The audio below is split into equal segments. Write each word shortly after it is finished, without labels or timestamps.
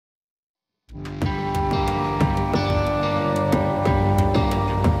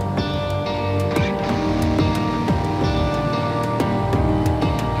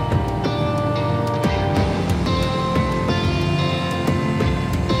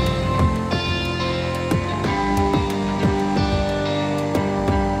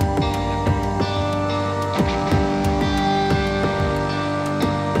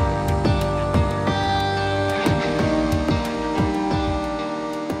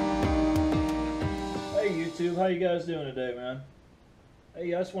How you guys doing today, man?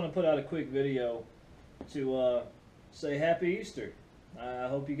 Hey, I just want to put out a quick video to say Happy Easter. I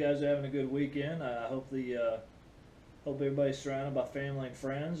hope you guys are having a good weekend. I hope hope everybody's surrounded by family and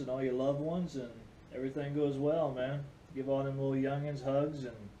friends and all your loved ones, and everything goes well, man. Give all them little youngins hugs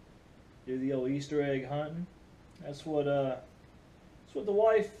and do the old Easter egg hunting. That's what the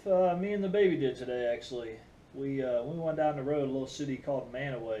wife, me and the baby did today. Actually, we went down the road, a little city called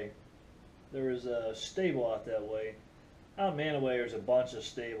Manaway. There was a stable out that way. Out in Manaway, there's a bunch of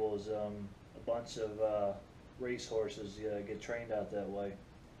stables. A bunch of race horses get trained out that way.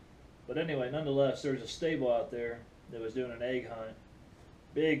 But anyway, nonetheless, there's a stable out there that was doing an egg hunt.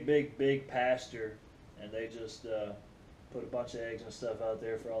 Big pasture, and they just put a bunch of eggs and stuff out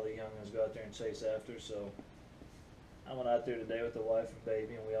there for all the youngins to go out there and chase after. So I went out there today with the wife and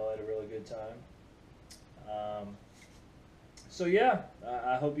baby, and we all had a really good time. So yeah,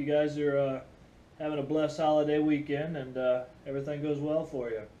 I hope you guys are having a blessed holiday weekend, and everything goes well for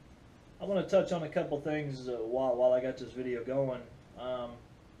you. I want to touch on a couple things while I got this video going. I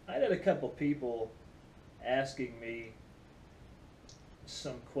had a couple people asking me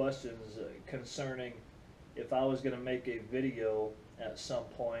some questions concerning if I was going to make a video at some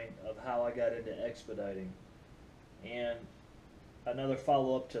point of how I got into expediting. And another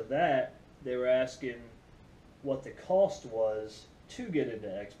follow-up to that, they were asking what the cost was to get into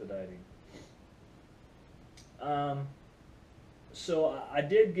expediting. So I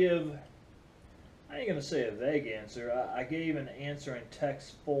did give, I ain't going to say a vague answer, I gave an answer in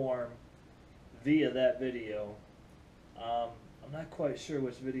text form via that video. I'm not quite sure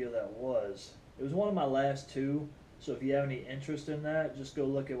which video that was. It was one of my last two, so if you have any interest in that, just go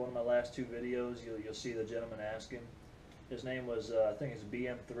look at one of my last two videos. You'll see the gentleman asking. His name was, I think it's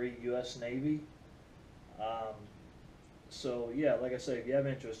BM3 US Navy. So yeah, like I say, if you have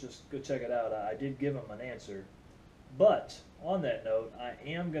interest, just go check it out. I did give him an answer. But on that note, I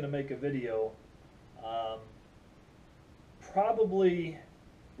am going to make a video probably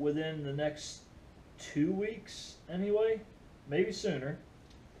within the next 2 weeks anyway, maybe sooner,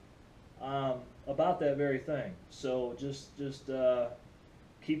 about that very thing. So just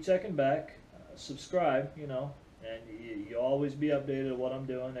keep checking back, subscribe, you know, and you'll always be updated on what I'm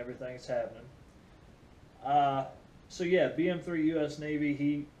doing, everything that's happening. So yeah, BM3 US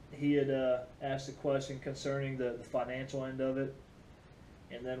Navy, he had asked a question concerning the financial end of it,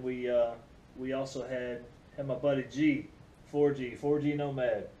 and then we also had my buddy G, 4G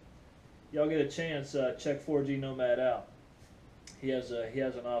Nomad. Y'all get a chance, check 4G Nomad out. He has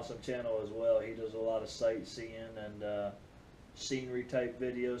an awesome channel as well. He does a lot of sightseeing and scenery type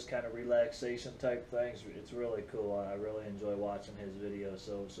videos, kind of relaxation type things. It's really cool. I really enjoy watching his videos.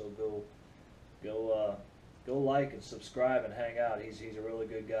 So go like and subscribe and hang out. He's a really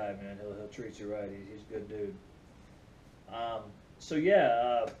good guy, man. He'll treat you right. He's a good dude. So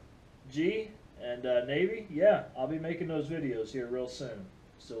yeah, G and Navy, yeah, I'll be making those videos here real soon.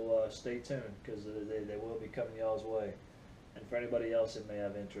 So stay tuned, because they will be coming y'all's way. And for anybody else that may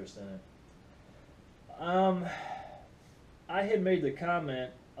have interest in it. I had made the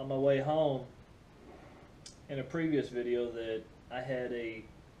comment on my way home in a previous video that I had a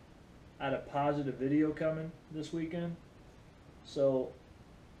positive video coming this weekend. So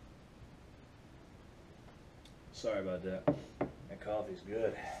sorry about that. That coffee's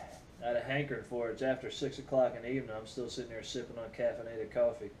good. I had a hankering for it. It's after 6 o'clock in the evening. I'm still sitting there sipping on caffeinated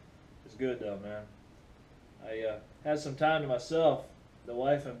coffee. It's good though, man. I had some time to myself. The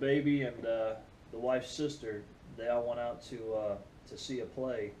wife and baby and the wife's sister, they all went out to see a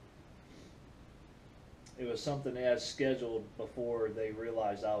play. It was something they had scheduled before they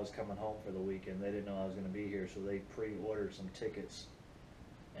realized I was coming home for the weekend. They didn't know I was going to be here, so they pre-ordered some tickets,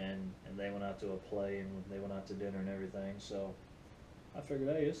 and they went out to a play, and they went out to dinner and everything. So I figured,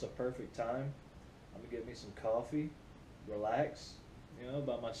 hey, it's a perfect time. I'm gonna get me some coffee, relax, you know,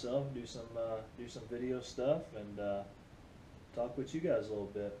 by myself, do some video stuff, and talk with you guys a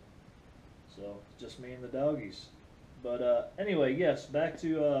little bit. So it's just me and the doggies. But anyway, yes, back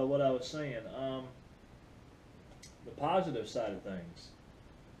to what I was saying. The positive side of things.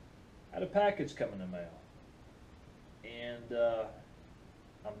 I had a package come in the mail, and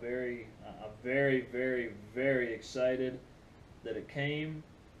I'm very excited that it came.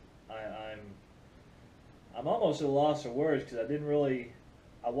 I'm almost at a loss for words, because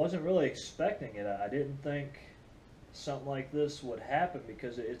I wasn't really expecting it. I didn't think something like this would happen,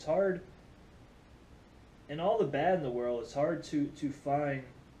 because it's hard. In all the bad in the world, it's hard to find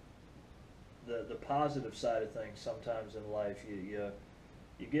the positive side of things sometimes in life. You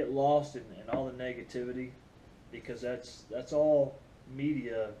get lost in all the negativity, because that's all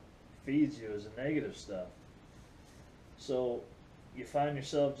media feeds you, is the negative stuff. So you find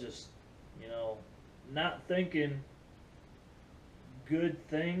yourself just, you know, not thinking good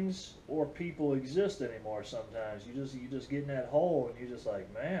things or people exist anymore. Sometimes you just get in that hole and you're just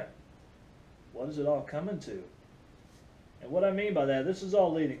like, man, what is it all coming to? And what I mean by that, this is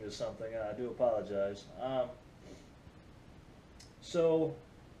all leading to something. I do apologize. So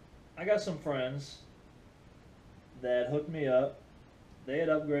I got some friends that hooked me up. They had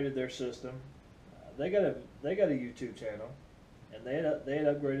upgraded their system. They got a YouTube channel, and they had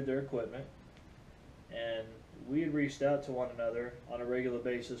upgraded their equipment. And we had reached out to one another on a regular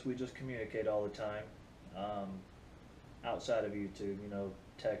basis. We just communicate all the time, outside of YouTube. You know,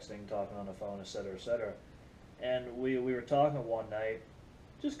 texting, talking on the phone, etc., etc. And we were talking one night,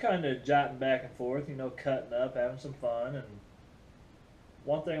 just kind of jotting back and forth. You know, cutting up, having some fun, and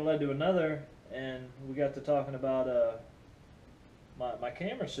one thing led to another, and we got to talking about my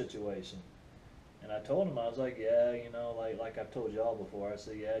camera situation. And I told him, I was like, yeah, you know, like I've told y'all before, I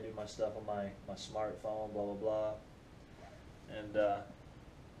said, yeah, I do my stuff on my smartphone, blah, blah, blah.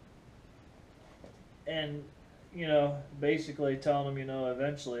 And you know, basically telling him, you know,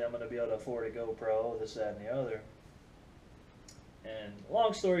 eventually I'm going to be able to afford a GoPro, this, that, and the other. And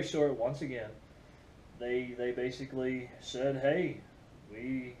long story short, once again, they basically said, hey,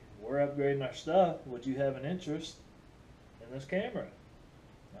 we're upgrading our stuff. Would you have an interest in this camera?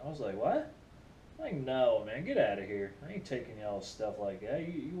 And I was like, what? Like, no, man, get out of here. I ain't taking y'all's stuff like that.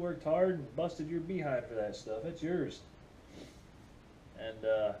 You worked hard and busted your behind for that stuff. It's yours.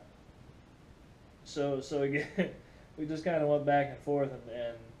 And so again, we just kind of went back and forth,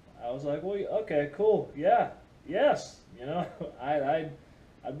 and I was like, well, okay, cool, yeah, yes, you know, I'd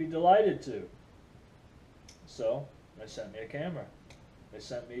be delighted to. So they sent me a camera. They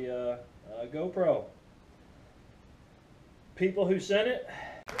sent me a GoPro. People who sent it,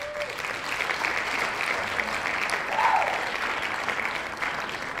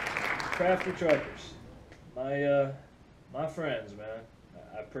 Crafty Truckers, my friends, man.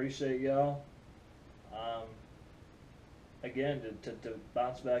 I appreciate y'all. Again, to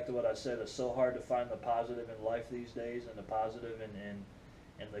bounce back to what I said, it's so hard to find the positive in life these days, and the positive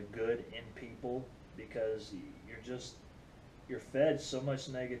in the good in people, because you're fed so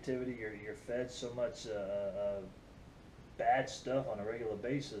much negativity, you're fed so much bad stuff on a regular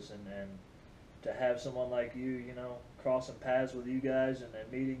basis, and to have someone like you know, crossing paths with you guys, and then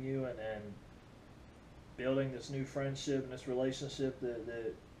meeting you, and building this new friendship and this relationship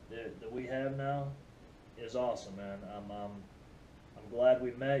that we have now is awesome, man. I'm glad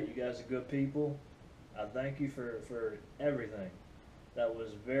we met. You guys are good people. I thank you for everything. That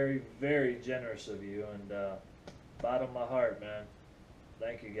was very, very generous of you, and bottom of my heart, man.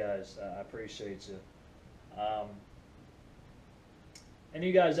 Thank you guys. I appreciate you. And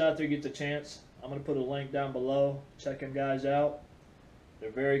you guys out there get the chance, I'm going to put a link down below. Check them guys out.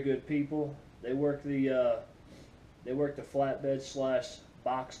 They're very good people. They work the flatbed slash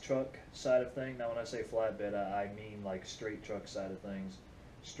box truck side of thing. Now when I say flatbed, I mean like straight truck side of things.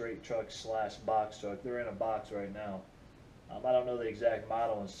 Straight truck slash box truck. They're in a box right now. I don't know the exact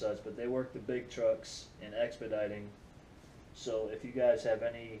model and such, but they work the big trucks in expediting. So if you guys have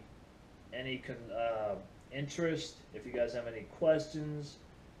any interest, if you guys have any questions,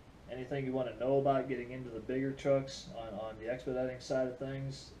 anything you want to know about getting into the bigger trucks on the expediting side of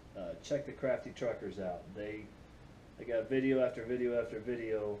things, check the Crafty Truckers out. They got video after video after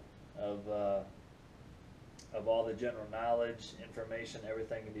video of all the general knowledge, information,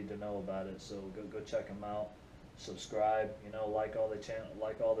 everything you need to know about it. So go check them out. Subscribe, you know, like all the channel,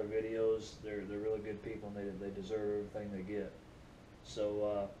 like all their videos. They're really good people, and they deserve everything they get.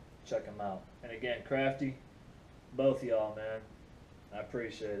 So check them out. And again, Crafty, both y'all, man, I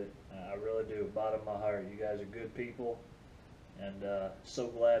appreciate it. I really do, bottom of my heart. You guys are good people, and so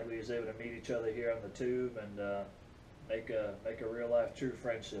glad we was able to meet each other here on the tube, and make a real life true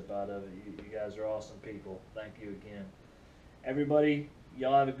friendship out of it. You guys are awesome people. Thank you again. Everybody,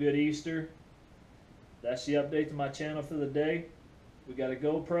 y'all have a good Easter. That's the update to my channel for the day. We got a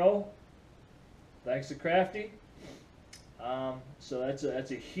GoPro. Thanks to Crafty. So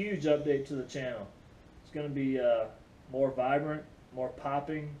that's a huge update to the channel. It's going to be more vibrant, more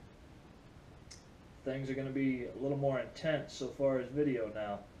popping. Things are going to be a little more intense so far as video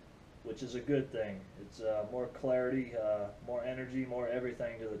now, which is a good thing. It's more clarity, more energy, more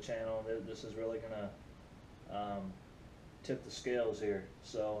everything to the channel. This is really going to tip the scales here.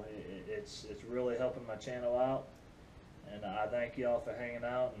 So it's really helping my channel out. And I thank y'all for hanging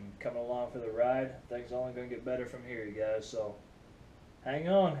out and coming along for the ride. Things are only going to get better from here, you guys. So hang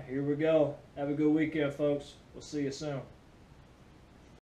on. Here we go. Have a good weekend, folks. We'll see you soon.